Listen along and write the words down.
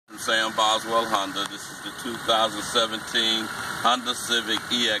Sam Boswell Honda. This is the 2017 Honda Civic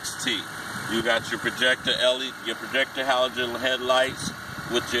EXT. You got your projector halogen headlights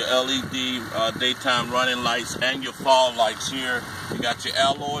with your LED daytime running lights and your fog lights here. You got your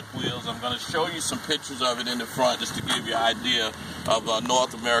alloy wheels. I'm going to show you some pictures of it in the front just to give you an idea of a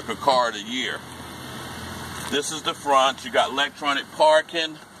North America car of the year. This is the front. You got electronic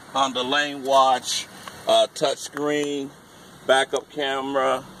parking, Honda lane watch, touch screen, backup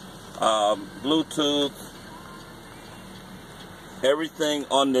camera, Bluetooth, everything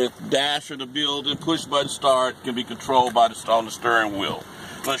on the dash of the building. Push button start can be controlled by on the steering wheel.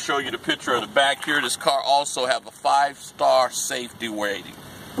 I'm going to show you the picture of the back here. This car also has a 5-star safety rating.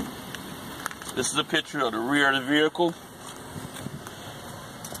 This is a picture of the rear of the vehicle.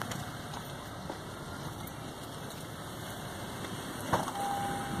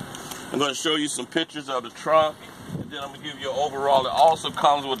 I'm going to show you some pictures of the trunk, and then I'm going to give you an overall. It also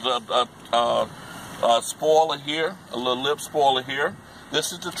comes with a spoiler here, a little lip spoiler here.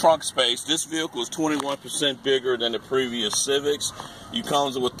 This is the trunk space. This vehicle is 21% bigger than the previous Civics. It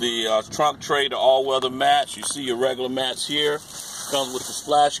comes with the trunk tray, the all-weather mats. You see your regular mats here. Comes with the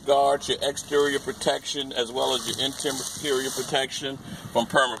splash guards, your exterior protection, as well as your interior protection from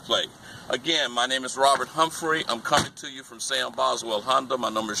PermaPlate. Again, my name is Robert Humphrey. I'm coming to you from Sam Boswell Honda. My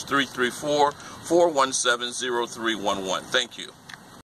number is 334-417-0311. Thank you.